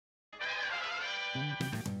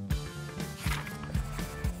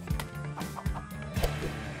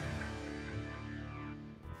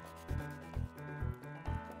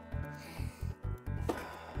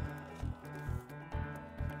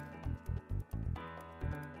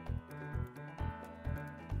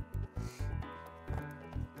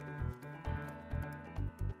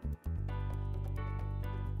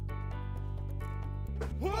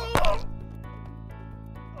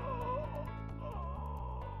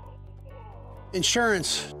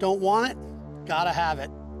Insurance, don't want it? Gotta have it.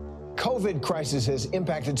 COVID crisis has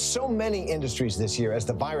impacted so many industries this year as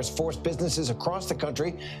the virus forced businesses across the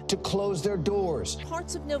country to close their doors.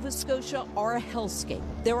 Parts of Nova Scotia are a hellscape.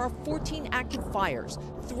 There are 14 active fires.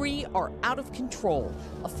 3 are out of control.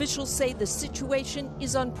 Officials say the situation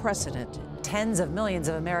is unprecedented. Tens of millions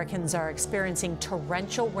of Americans are experiencing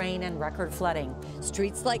torrential rain and record flooding.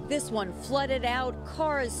 Streets like this one flooded out,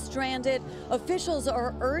 cars stranded. Officials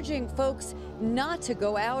are urging folks not to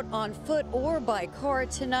go out on foot or by car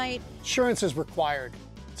tonight. Insurance is required,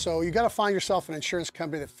 so you got to find yourself an insurance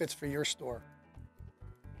company that fits for your store.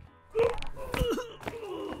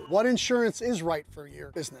 What insurance is right for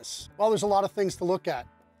your business? Well, there's a lot of things to look at.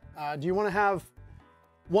 Do you want to have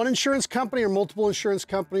one insurance company or multiple insurance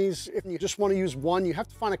companies? If you just want to use one, you have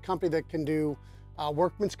to find a company that can do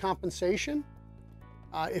workman's compensation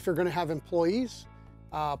if you're going to have employees,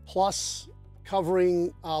 plus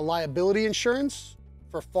covering liability insurance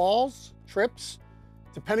for falls, trips,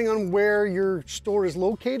 depending on where your store is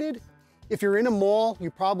located. If you're in a mall,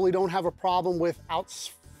 you probably don't have a problem with out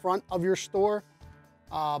front of your store.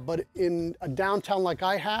 But in a downtown like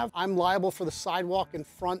I have, I'm liable for the sidewalk in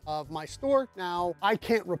front of my store. Now, I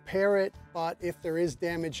can't repair it, but if there is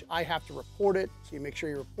damage, I have to report it. So you make sure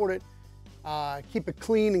you report it. Keep it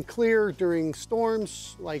clean and clear during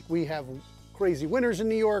storms. Like we have crazy winters in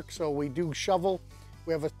New York, so we do shovel.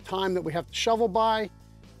 We have a time that we have to shovel by.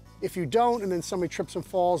 If you don't, and then somebody trips and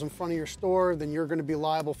falls in front of your store, then you're gonna be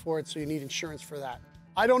liable for it, so you need insurance for that.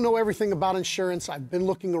 I don't know everything about insurance. I've been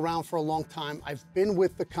looking around for a long time. I've been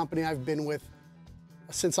with the company I've been with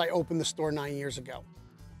since I opened the store 9 years ago.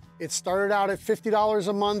 It started out at $50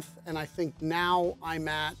 a month, and I think now I'm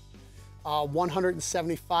at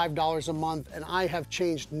 $175 a month, and I have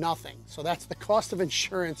changed nothing. So that's the cost of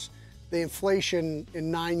insurance. The inflation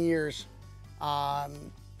in 9 years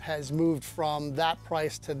has moved from that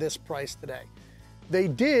price to this price today. They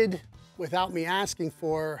did, without me asking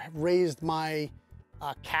for, raised my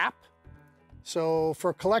cap. So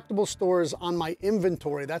for collectible stores on my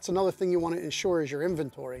inventory, that's another thing you want to insure is your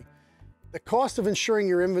inventory. The cost of insuring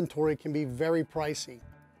your inventory can be very pricey.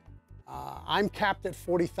 I'm capped at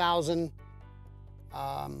 $40,000.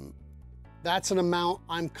 That's an amount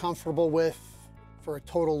I'm comfortable with for a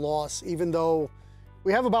total loss, even though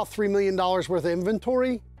we have about $3 million worth of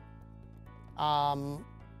inventory.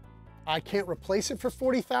 I can't replace it for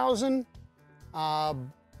 $40,000,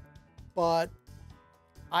 but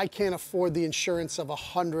I can't afford the insurance of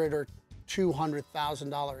 $100,000 or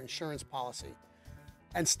 $200,000 insurance policy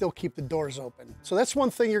and still keep the doors open. So that's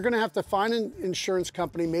one thing. You're gonna have to find an insurance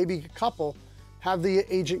company, maybe a couple, have the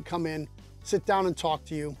agent come in, sit down and talk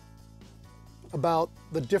to you about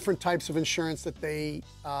the different types of insurance that they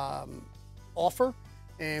offer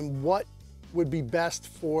and what would be best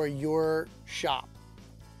for your shop.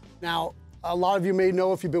 Now, a lot of you may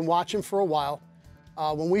know if you've been watching for a while,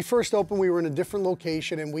 when we first opened, we were in a different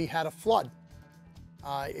location and we had a flood.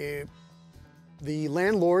 The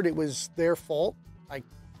landlord, it was their fault. I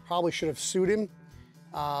probably should have sued him,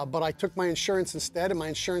 but I took my insurance instead, and my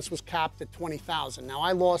insurance was capped at $20,000. Now,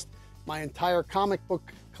 I lost my entire comic book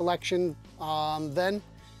collection then,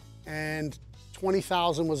 and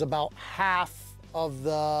 $20,000 was about half of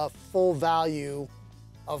the full value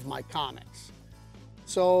of my comics.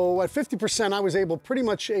 So at 50%, I was pretty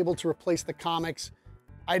much able to replace the comics.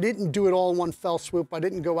 I didn't do it all in one fell swoop. I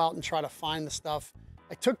didn't go out and try to find the stuff.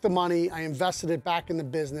 I took the money, I invested it back in the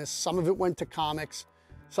business. Some of it went to comics.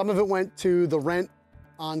 Some of it went to the rent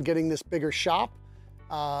on getting this bigger shop.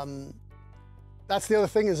 That's the other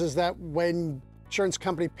thing is that when insurance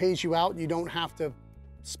company pays you out, you don't have to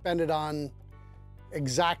spend it on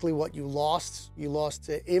exactly what you lost. You lost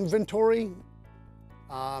to inventory.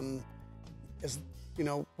 You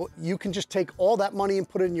know, you can just take all that money and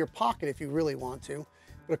put it in your pocket if you really want to.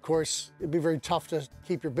 But of course, it'd be very tough to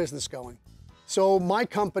keep your business going. So my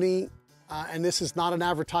company, and this is not an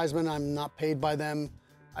advertisement, I'm not paid by them.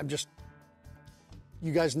 I'm just,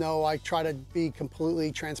 you guys know I try to be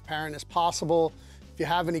completely transparent as possible. If you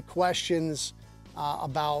have any questions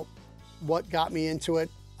about what got me into it,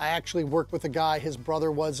 I actually worked with a guy, his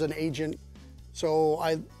brother was an agent. So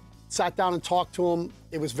I sat down and talked to him.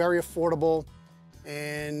 It was very affordable.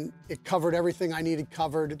 and it covered everything I needed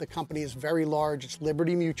covered. The company is very large. It's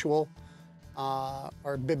Liberty Mutual,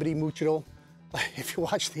 or Bibbidi Mutual, if you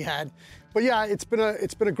watch the ad. But yeah, it's been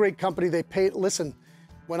a great company. They paid. Listen,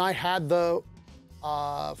 when I had the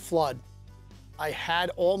flood, I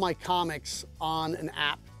had all my comics on an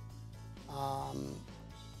app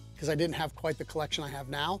because I didn't have quite the collection I have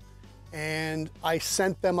now, and I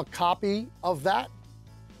sent them a copy of that.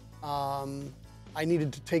 I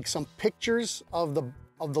needed to take some pictures of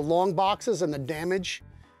the long boxes and the damage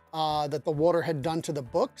that the water had done to the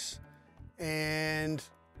books, and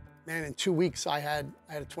man, in 2 weeks I had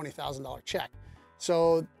a $20,000 check.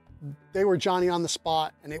 So they were Johnny on the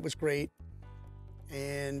spot, and it was great.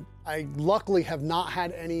 And I luckily have not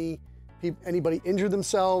had anybody injure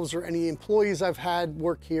themselves, or any employees I've had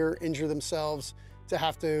work here injure themselves to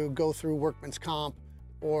have to go through workman's comp,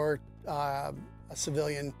 or a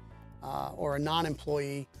civilian or a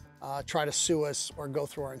non-employee try to sue us or go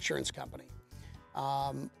through our insurance company.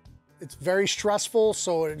 It's very stressful,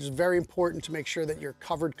 so it is very important to make sure that you're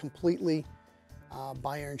covered completely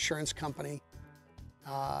by your insurance company.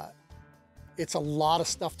 It's a lot of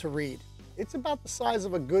stuff to read. It's about the size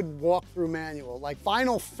of a good walkthrough manual, like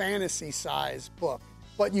Final Fantasy size book,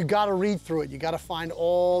 but you gotta read through it. You gotta find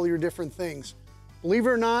all your different things. Believe it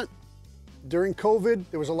or not, during COVID,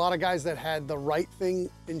 there was a lot of guys that had the Right Thing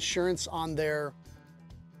insurance on their,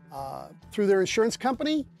 through their insurance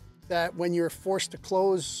company, that when you're forced to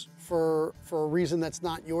close for a reason that's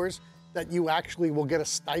not yours, that you actually will get a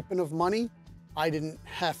stipend of money. I didn't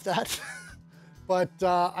have that, but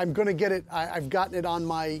I'm gonna get it. I've gotten it on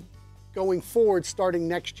my, going forward, starting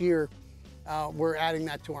next year, we're adding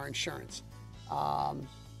that to our insurance.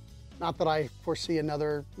 Not that I foresee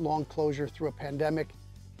another long closure through a pandemic,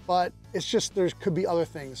 but it's just, there could be other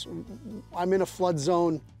things. I'm in a flood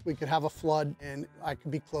zone. We could have a flood and I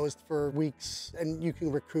could be closed for weeks, and you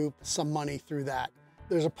can recoup some money through that.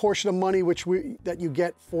 There's a portion of money that you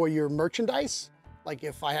get for your merchandise. Like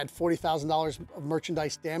if I had $40,000 of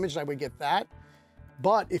merchandise damaged, I would get that.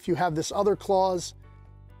 But if you have this other clause,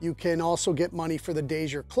 you can also get money for the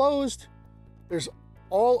days you're closed. There's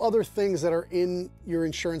all other things that are in your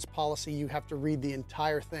insurance policy. You have to read the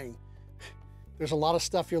entire thing. There's a lot of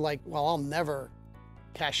stuff you're like, well, I'll never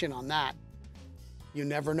cash in on that. You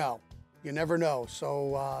never know. You never know.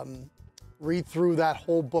 So read through that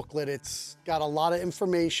whole booklet. It's got a lot of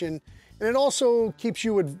information, and it also keeps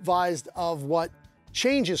you advised of what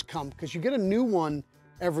changes come, because you get a new one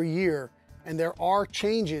every year, and there are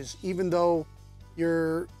changes. Even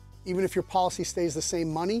if your policy stays the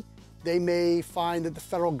same money, they may find that the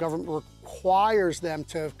federal government requires them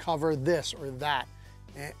to cover this or that,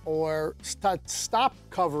 or stop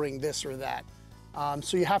covering this or that.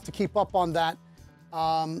 So you have to keep up on that.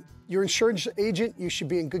 Your insurance agent, you should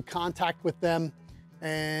be in good contact with them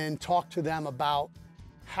and talk to them about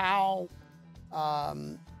how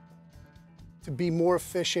to be more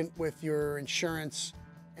efficient with your insurance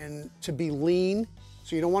and to be lean.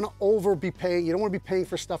 So you don't want to you don't want to be paying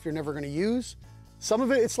for stuff you're never going to use. Some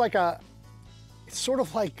of it, it's sort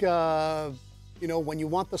of like, you know, when you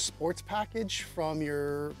want the sports package from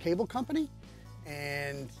your cable company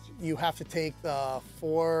and you have to take the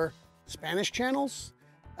 4 Spanish channels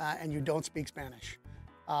and you don't speak Spanish.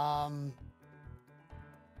 But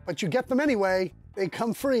you get them anyway, they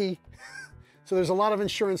come free. So there's a lot of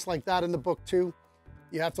insurance like that in the book too.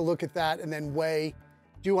 You have to look at that and then weigh,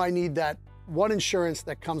 do I need that one insurance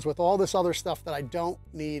that comes with all this other stuff that I don't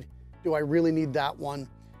need? Do I really need that one?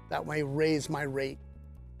 That may raise my rate.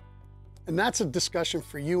 And that's a discussion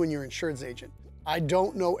for you and your insurance agent. I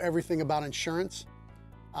don't know everything about insurance.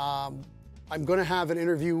 I'm gonna have an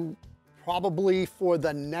interview probably for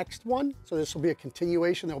the next one. So this will be a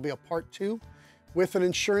continuation. There'll be a part 2 with an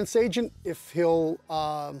insurance agent if he'll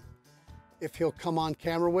come on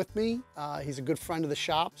camera with me. He's a good friend of the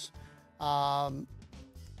shop's.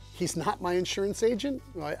 He's not my insurance agent.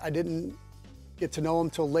 I didn't get to know him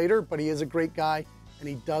till later, but he is a great guy and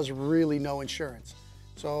he does really know insurance.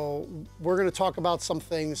 So we're gonna talk about some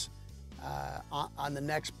things on the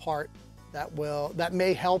next part that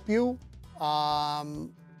may help you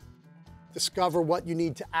discover what you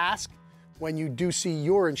need to ask when you do see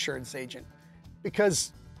your insurance agent.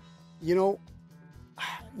 Because, you know,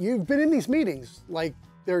 you've been in these meetings, like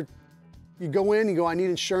you go in, you go, I need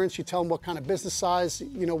insurance, you tell them what kind of business size,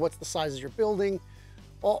 you know, what's the size of your building,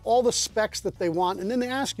 all the specs that they want, and then they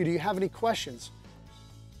ask you, do you have any questions?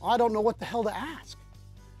 I don't know what the hell to ask.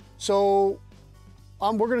 So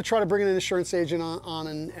we're gonna try to bring an insurance agent on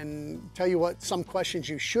and tell you what some questions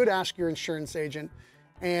you should ask your insurance agent.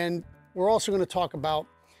 And we're also gonna talk about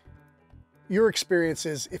your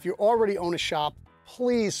experiences. If you already own a shop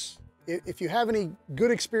please, if you have any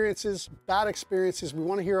good experiences, bad experiences, we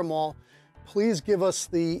want to hear them all. Please give us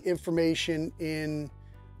the information in,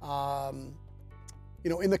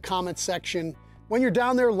 in the comment section. When you're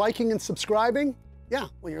down there liking and subscribing,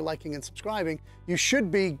 when you're liking and subscribing, you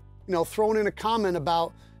should be, throwing in a comment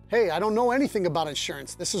about, hey, I don't know anything about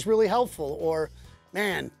insurance. This is really helpful. Or,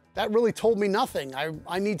 man, that really told me nothing.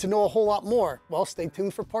 I need to know a whole lot more. Well, stay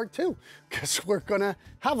tuned for part 2, because we're gonna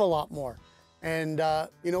have a lot more. And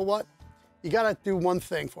you know what? You gotta do one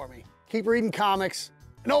thing for me. Keep reading comics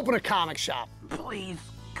and open a comic shop. Please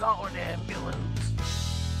call an ambulance.